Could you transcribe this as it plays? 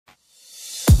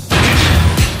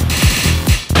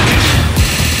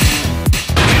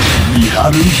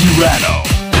Miharu Hirano.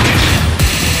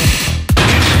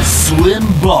 Slim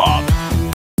Bob.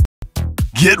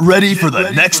 Get ready for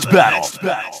the next battle.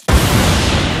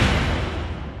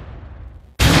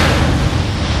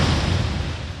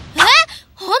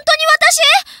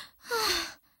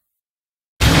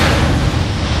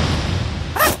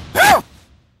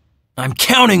 I'm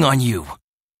counting on you.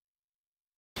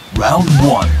 Round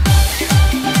 1.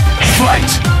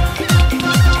 Fight!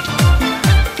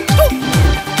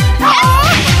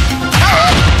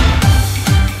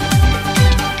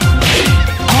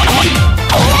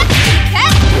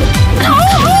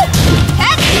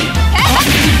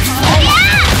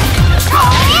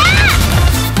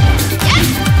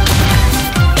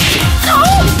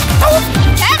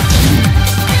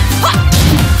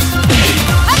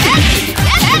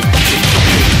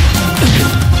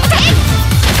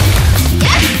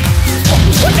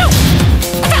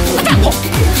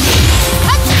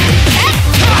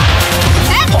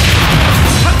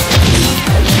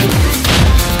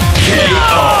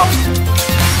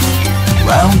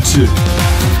 Round 2.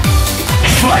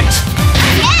 Fight!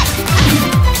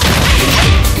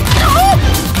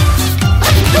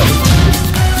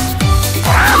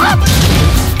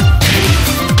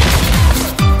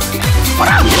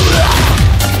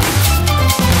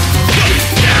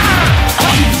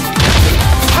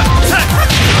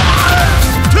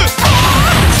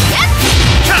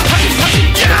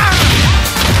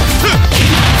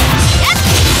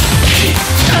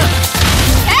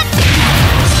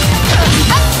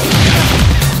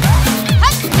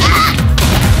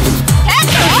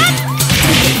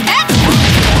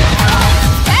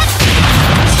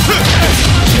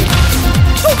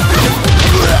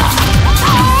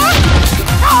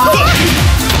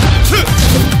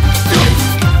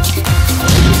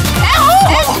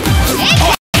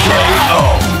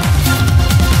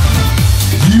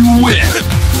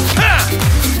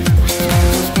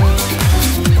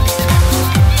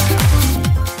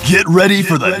 Get ready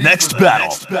for the next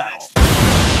battle.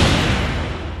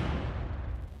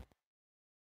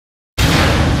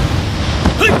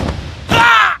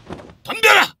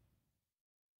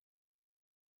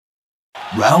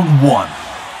 Round 1.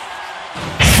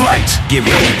 Fight! Get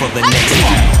ready for the next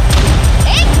battle.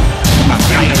 I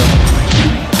played him.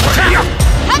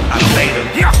 I played him.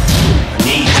 I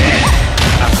need that.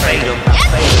 I played him.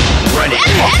 Run it.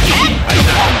 I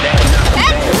knock him down.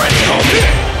 Run it,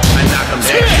 homie. I knock him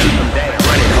down.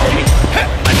 Run it, homie.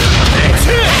 I knock him down.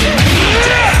 I need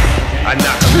that. I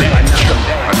knock him down. I knock him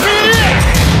down.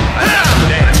 I knock him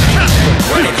down. I knock him down.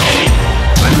 Run it, homie.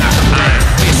 I knock him down.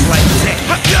 It's like that.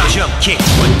 Jump kick,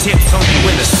 one tips on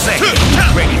you in a second.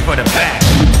 Ready for the back.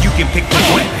 You can pick the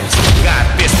weapons. God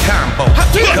fist combo.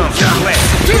 Comes your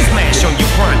blessing. Smash on your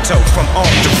pronto from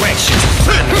all directions.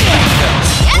 Find the up.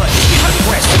 But get the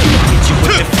pressure. Get you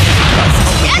with the cuts.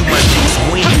 Homie, you my next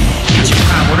win. Get you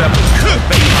powered up and cooked,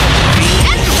 baby.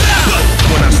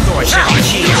 When I start shouting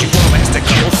cheers, you won't last a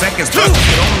couple seconds. Just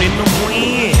get on in the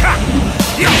wind.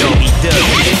 You know he does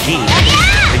it again.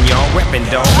 And y'all reppin',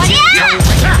 dog.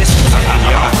 This is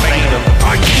y'all fade him.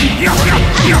 I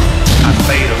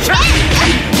fade him.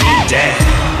 Dad,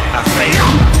 I fade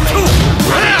him.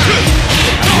 Run it.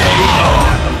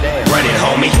 Run it,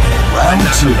 homie. Round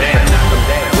 2. Run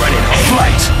it, homie.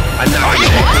 Fight! I knock him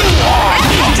down.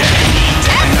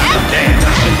 I knock him down.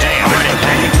 Run it,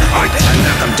 homie. I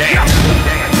knock him down.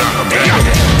 Knock him down.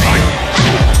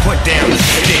 Put down the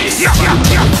sticks. You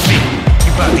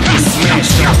about to get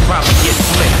smashed, so you probably get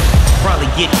flipped. Probably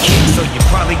get kicked, so you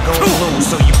probably gon' lose,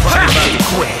 so you probably about to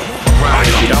quit. Round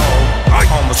it all,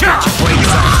 almost got your brains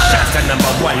off. Shots at #1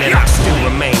 and I still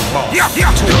remain boss.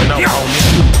 2-0, homie.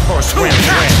 First round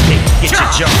draft pick, get your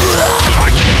jaw dropped.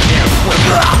 Get it down quick.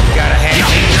 Gotta have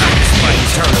hands, fight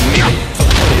tournament, so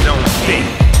put it on the fit.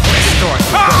 Let's start,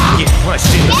 we're gonna get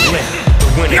punched in the lip. The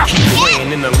winner keep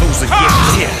playing and the loser get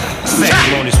tipped.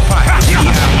 Saddle on his pocket, see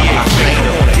how he is.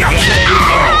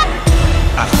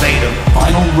 I fade him.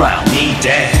 Final round. Need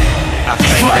that. I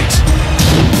fade Fight! him.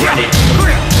 Run it.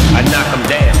 I knock him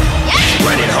down.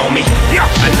 Run it, homie.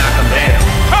 I knock him down.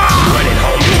 Run it,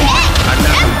 homie. I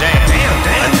knock him down.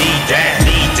 I need that.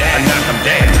 I knock him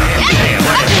down.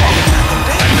 Run it, homie.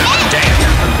 I knock him down.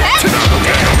 Knock him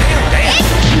down.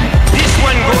 This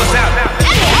one goes out to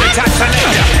the top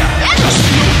selector.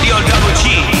 Snoop Double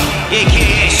G,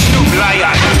 aka Snoop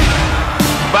Lion.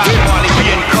 Bob Marley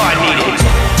reincarnated.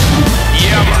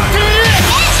 Yeah, man.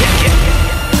 Take it.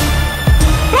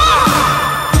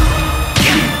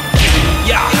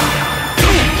 Yeah.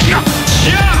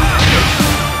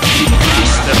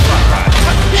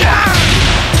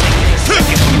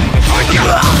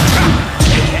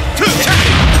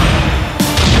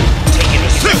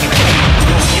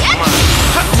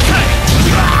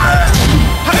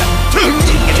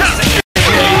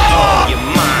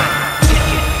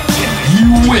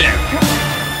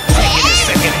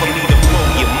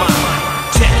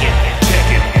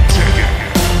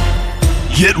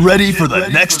 Get ready for the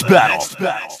next battle.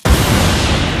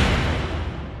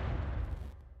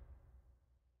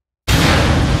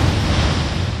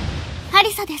 ア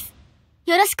リサです。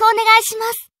よろしくお願いしま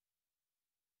す。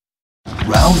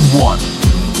 Round 1.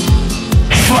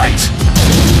 Fight!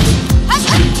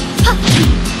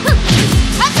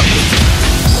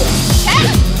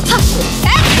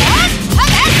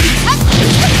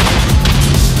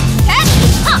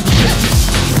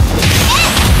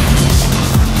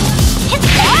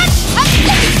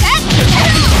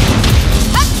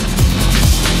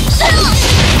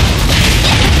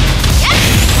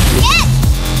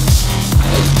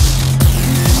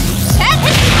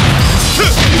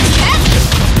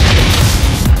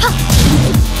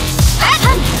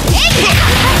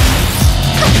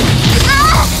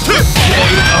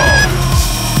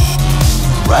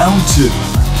 Round 2.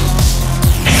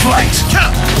 Fight!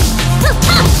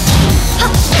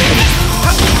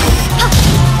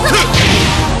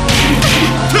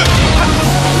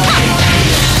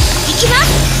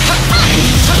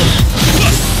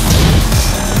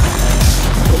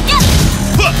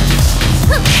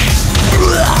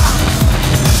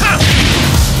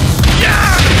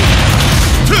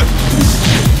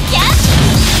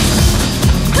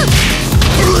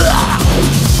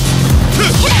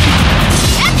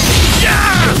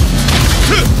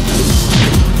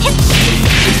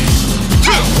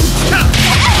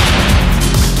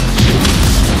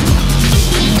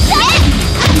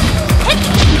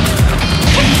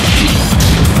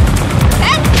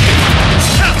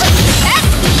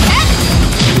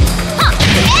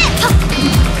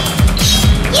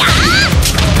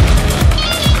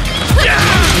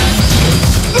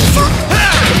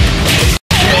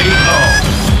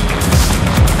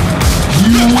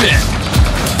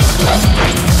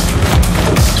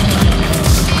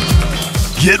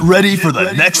 Get ready for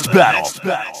the next battle.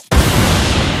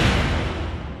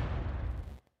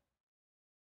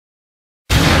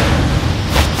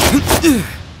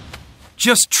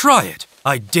 Just try it.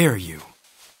 I dare you.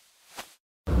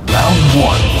 Round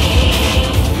 1.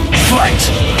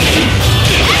 Fight!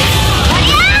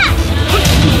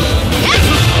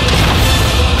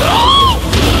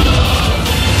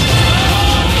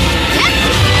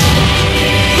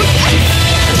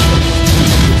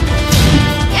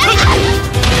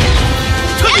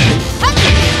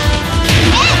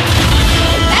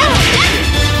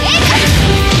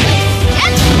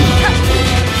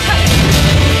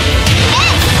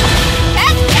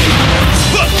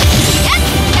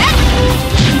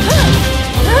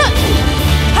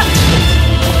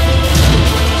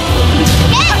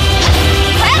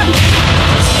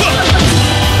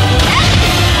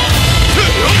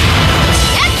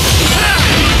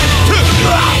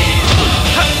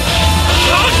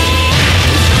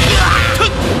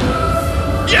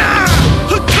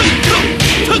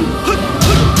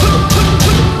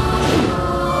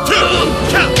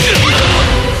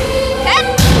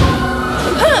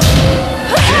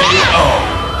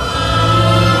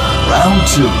 Round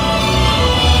 2.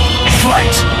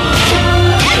 Fight!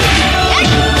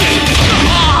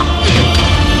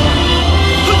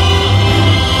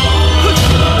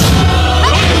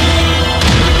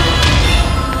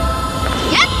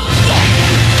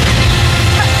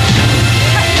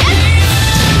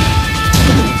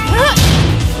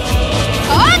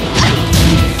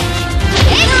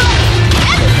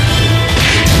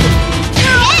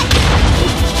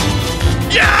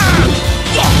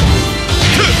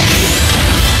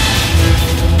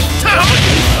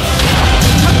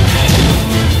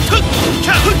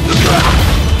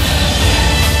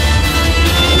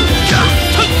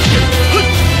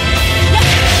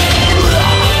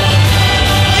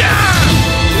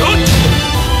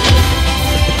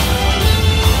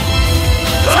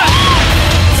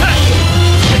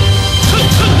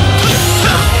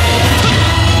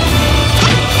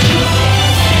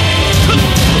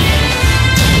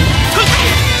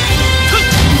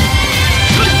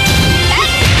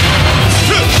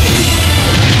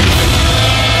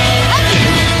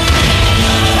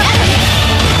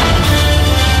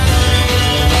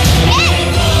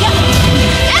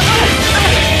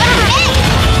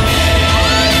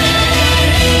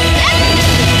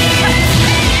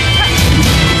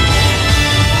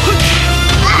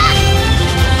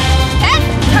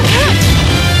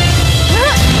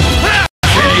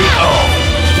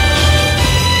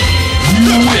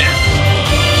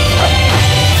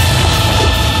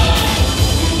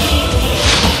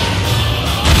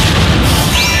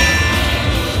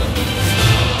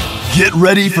 Get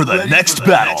ready for the next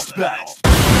battle.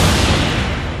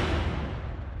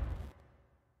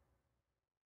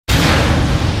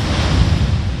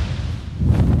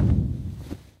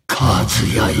 Kazu.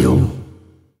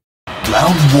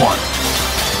 Round 1.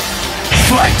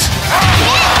 Fight!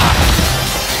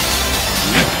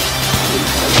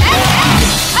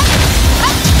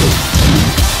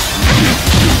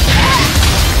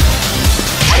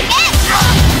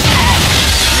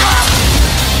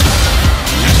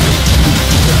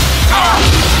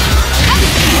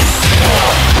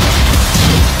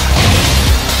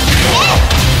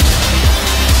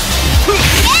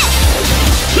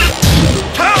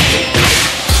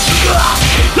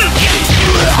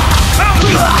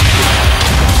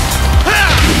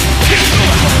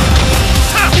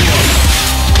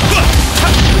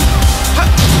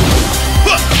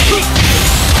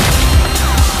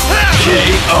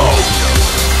 KO.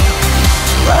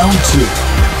 Round 2.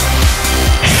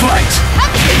 Fight!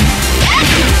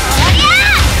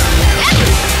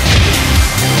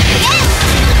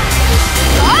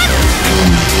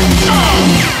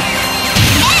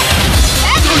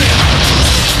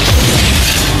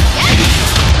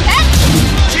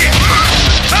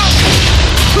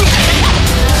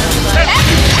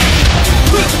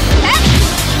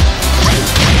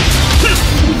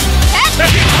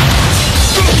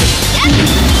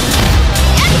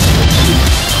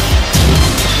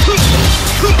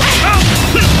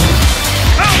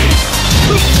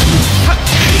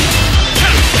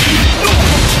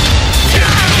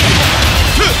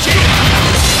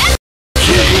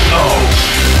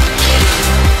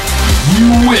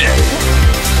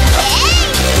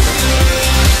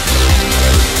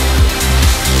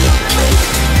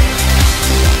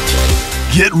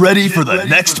 Get ready for the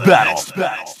next battle.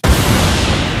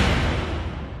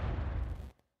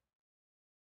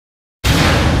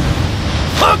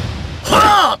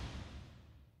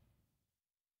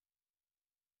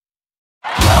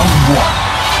 Round 1.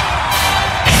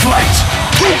 Fight!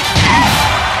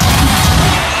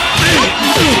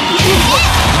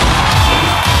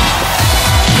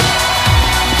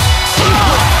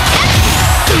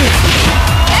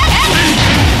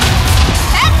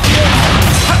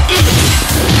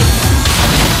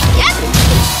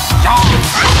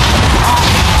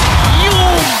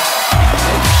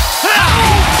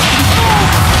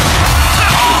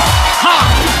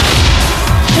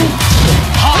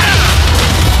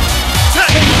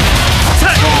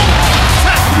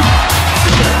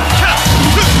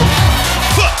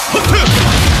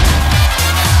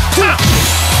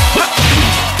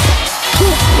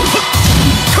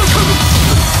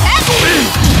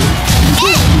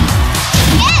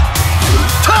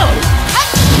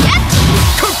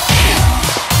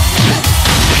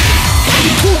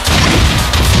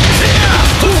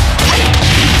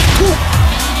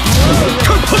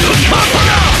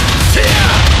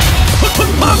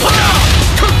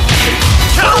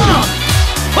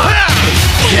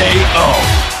 KO.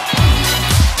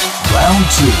 Round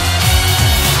 2.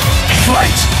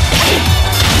 Fight!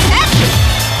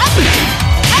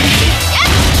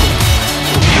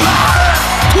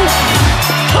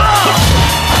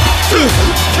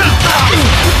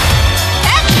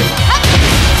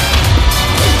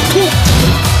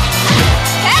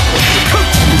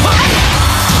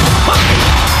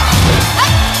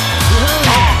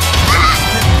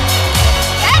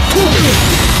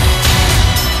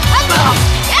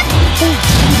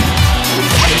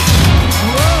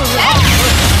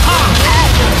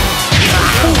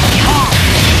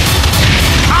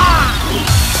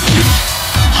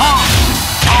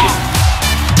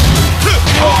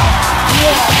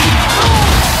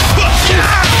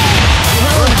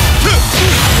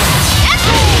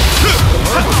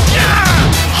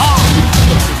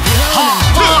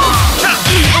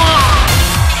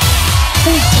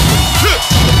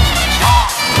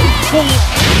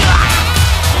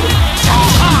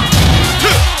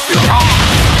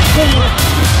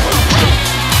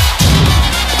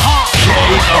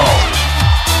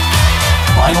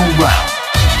 Final round.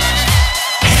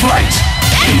 Fight!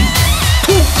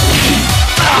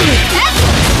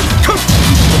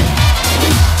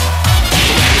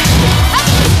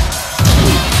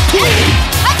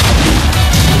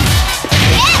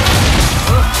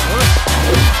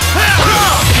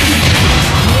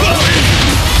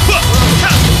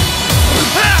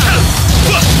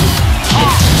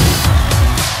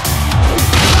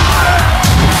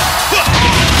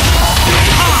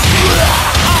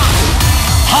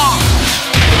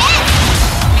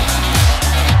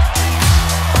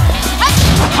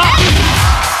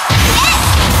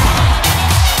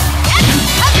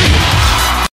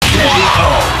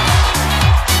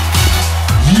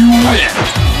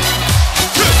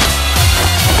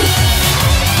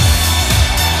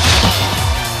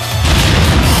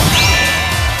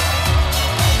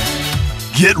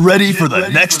 Get ready for the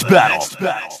next battle.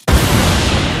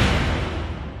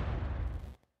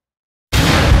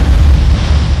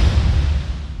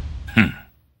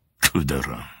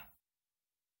 그대로.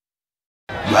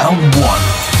 Round 1.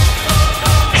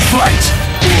 Fight!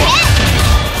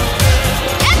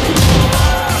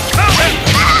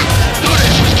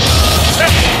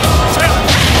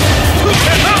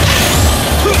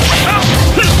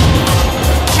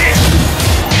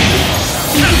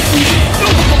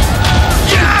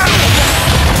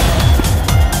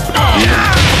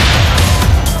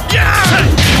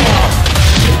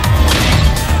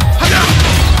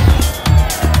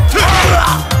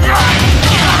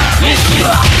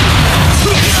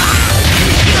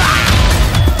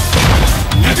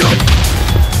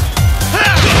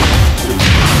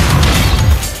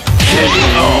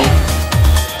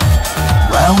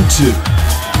 Round 2.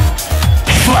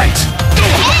 Fight!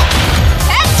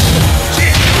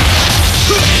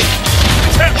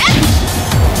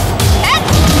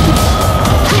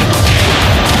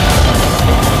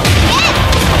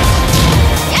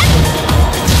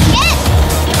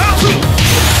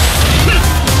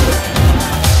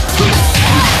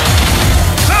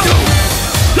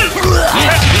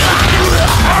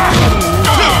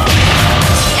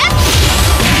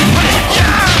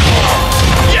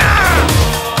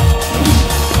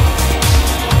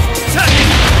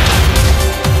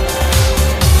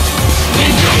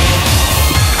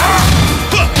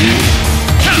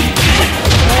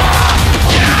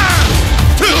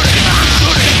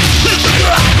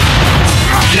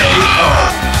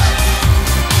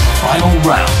 Final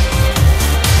round.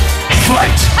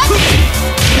 Fight!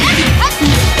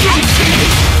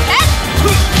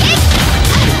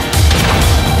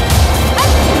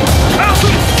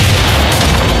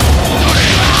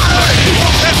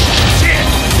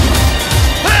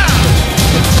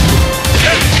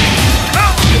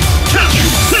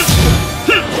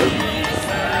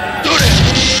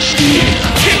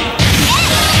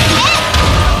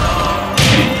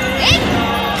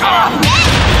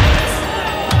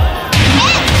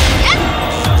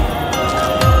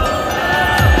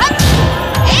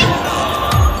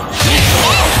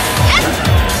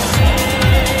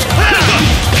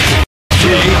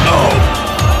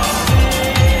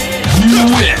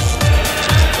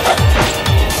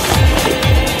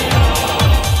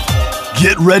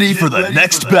 Get ready for the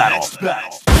next battle.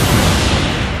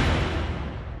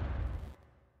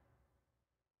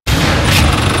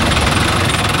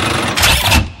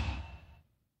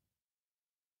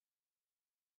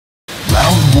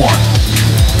 Round 1.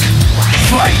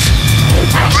 Fight!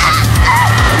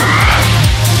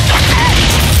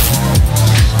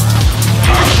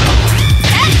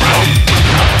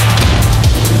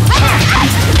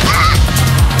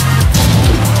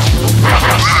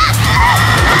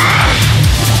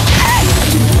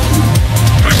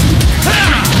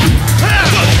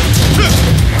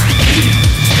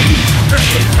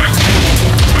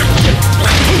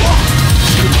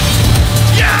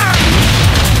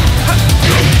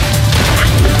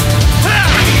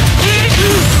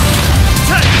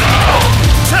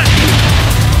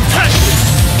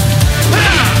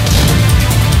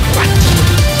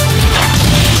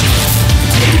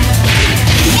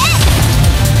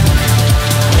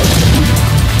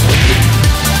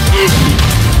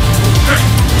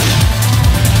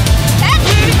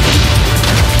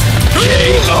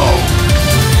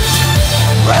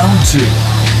 Round 2.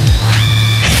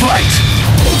 Fight!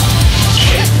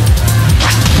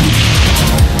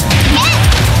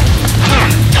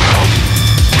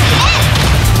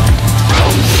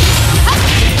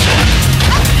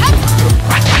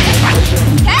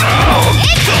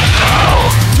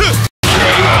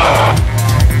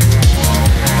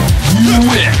 You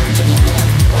win!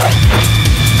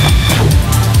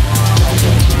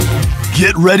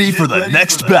 Get ready for the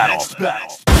next battle.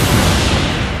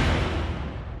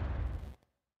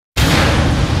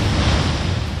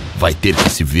 Vai ter que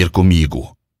se ver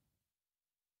comigo.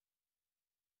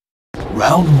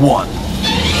 Round 1.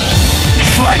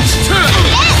 Fight!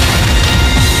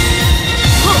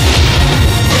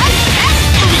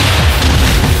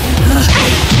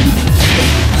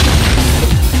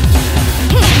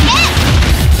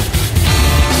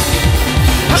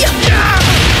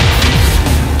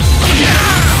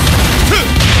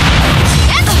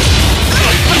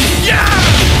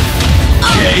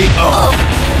 KO.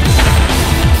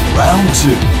 Round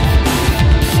 2.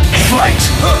 Fight!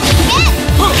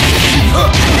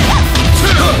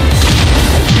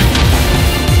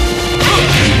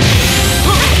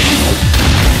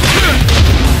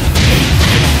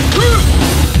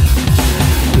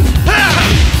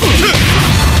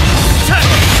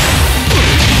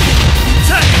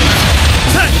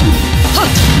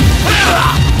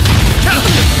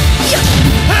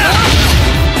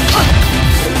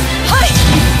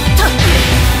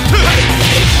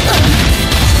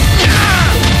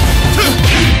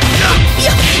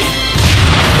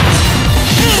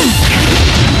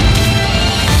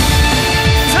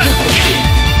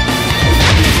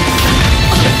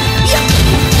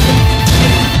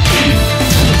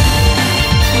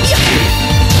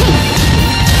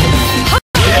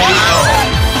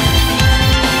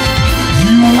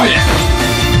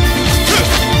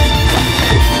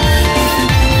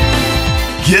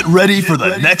 ready for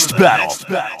the next battle.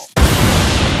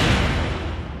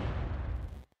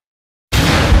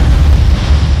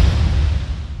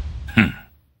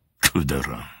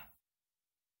 그대라.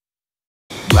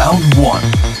 Round 1.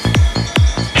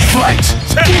 Fight!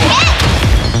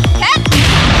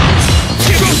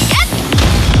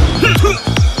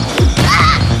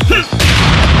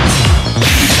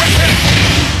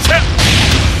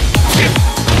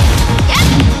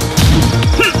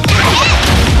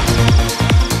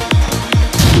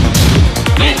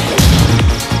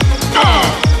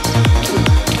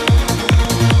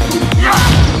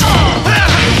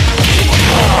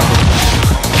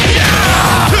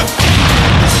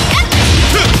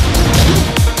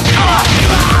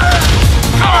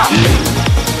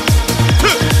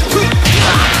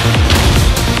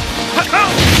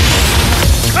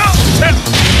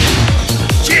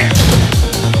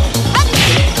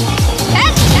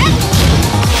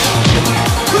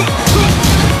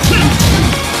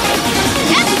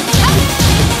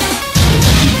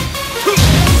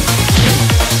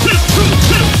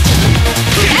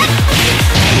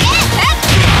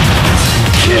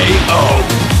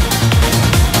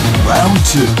 Round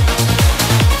 2.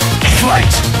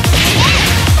 Fight!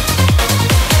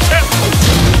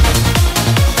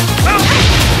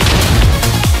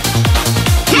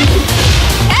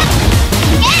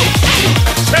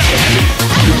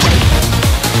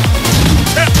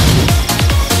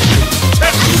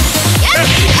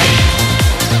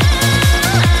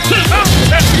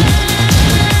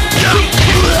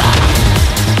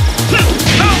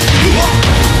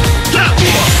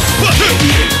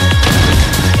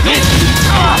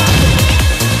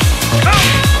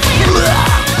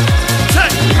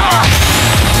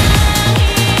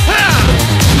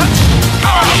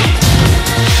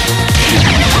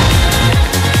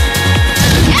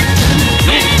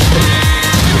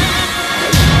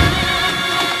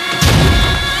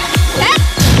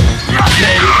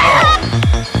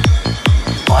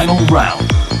 Final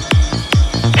round.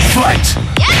 Fight!